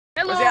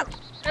Hello!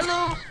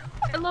 Hello!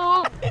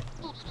 Hello! Hello!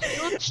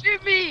 Don't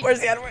shoot me! Where's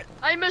the Edward?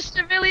 I'm a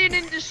civilian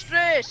in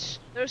distress!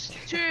 There's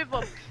 2 of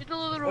them.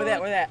 Middle of the road.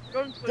 Where that?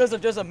 Run for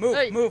Joseph, move,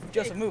 Hey, move, hey.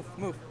 Joseph, move.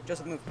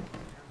 Joseph, move.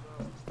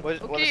 What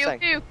is Okay,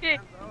 saying? okay.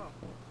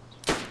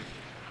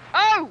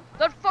 Ow!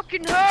 That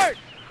fucking hurt!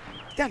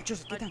 Get down,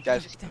 Joseph, get down,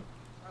 Guys. Joseph, get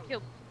down.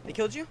 Killed. They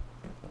killed you?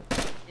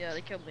 Yeah,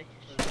 they killed me.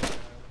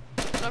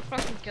 Stop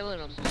fucking killing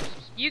them.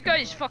 You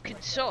guys fucking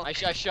suck. I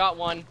shot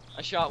one.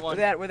 I shot one.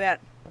 Where that?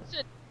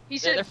 He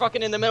They're said,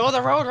 fucking in the middle of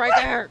the road right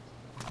there.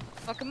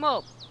 fuck him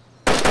up.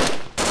 There's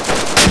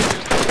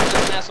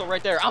an asshole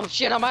right there. Oh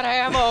shit, I'm out of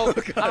ammo. Oh, I'm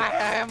God. out of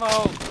ammo.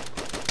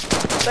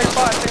 Take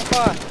fire, take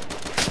fire.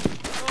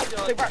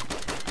 Oh, Take God.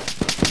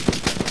 fire.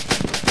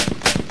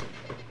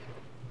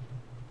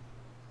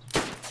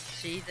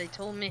 See, they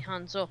told me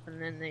hands up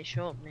and then they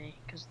shot me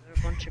because they're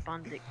a bunch of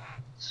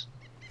bandits.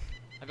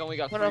 I've only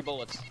got What 3 up?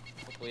 bullets.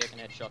 Hopefully I can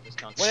headshot this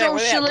cunt. Where they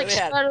at? Social Where they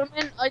at?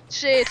 experiment, I'd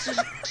say it's a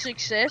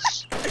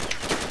success.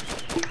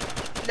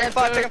 Taking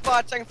fire, taking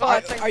fire, taking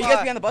fire, taking Are you fire.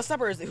 guys behind the bus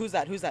stop or is who's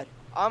that?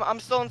 I'm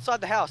still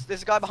inside the house.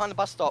 There's a guy behind the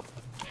bus stop.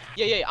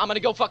 Yeah, I'm gonna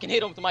go fucking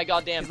hit him with my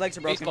goddamn His legs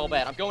are broken. baseball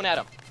bat. I'm going at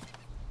him.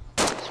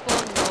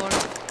 Spawn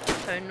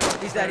north, town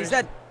north. He's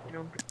dead. You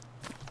know.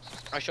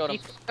 I shot him.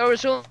 There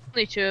was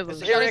only 2 of them.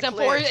 It's Shot area his M4.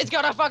 clear. It's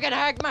got a fucking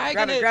mag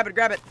Grab in it, grab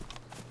it.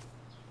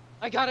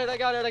 I got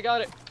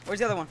it. Where's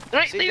the other one?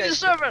 Right, See, leave the guys.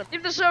 server!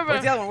 Leave the server!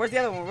 Where's the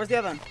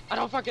other one? I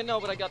don't fucking know,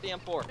 but I got the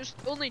M4. There's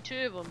only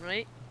 2 of them,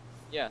 right?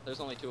 Yeah, there's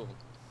only 2 of them.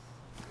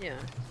 Yeah.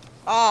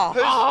 Oh,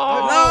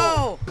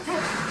 Oh! no!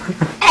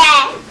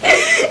 You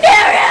ruined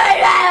my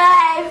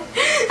life!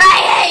 I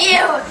hate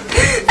you!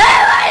 I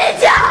wanna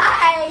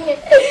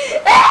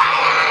die!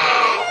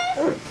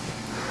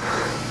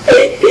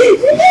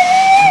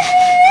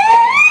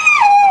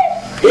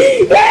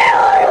 You're a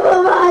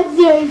horrible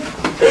monster!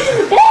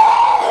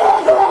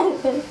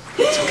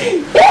 It's okay.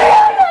 You ruined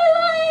my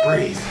life!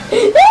 Breathe.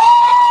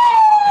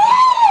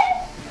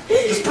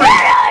 Just You breathe.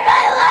 ruined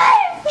my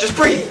life! Just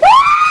breathe.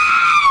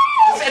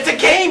 It's a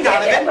game, You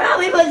Donovan.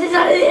 probably put this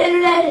on the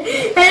internet!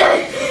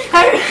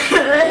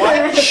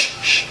 What?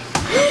 Shh.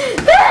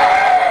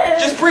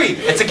 Just breathe.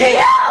 It's a game.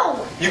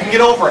 No! You can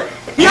get over it.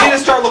 You need to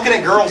start looking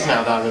at girls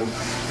now, Donovan.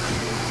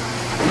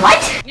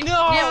 What?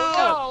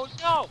 No!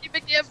 You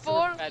pick the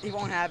M4? He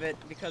won't have it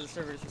because the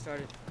server just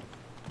restarted.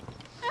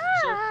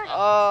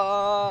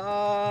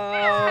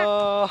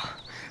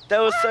 That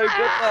was so good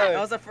That though.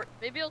 was a first.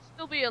 Maybe he'll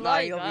still be No,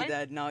 alive, you'll right? be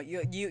dead. No,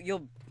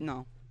 you'll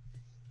no.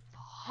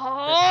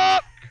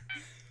 Fuck!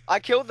 I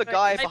killed the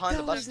guy Right, behind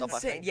the That bus was stop, I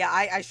insane. think. Yeah,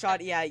 I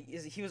shot. Yeah,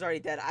 he was already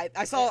dead.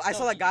 I saw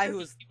that guy who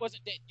was. He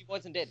wasn't dead. He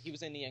wasn't dead. He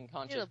was in the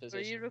unconscious Caleb, were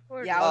position. you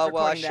recording? Yeah, I was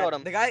well, I recording shot that.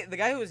 him. The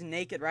guy who was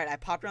naked, right? I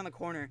popped around the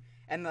corner,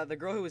 and the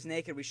girl who was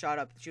naked, we shot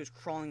up. She was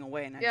crawling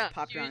away, and I Yeah, just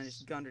popped she around and was-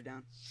 just gunned her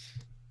down.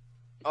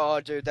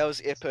 Oh, dude, that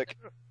was epic.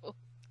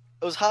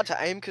 It was hard to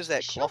aim because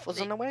that Shot cloth was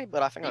me. in the way,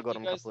 but I think I Do got you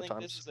him a guys couple of think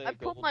times. this is a I put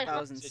gold my That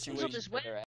was hands insane. up his situation way. for their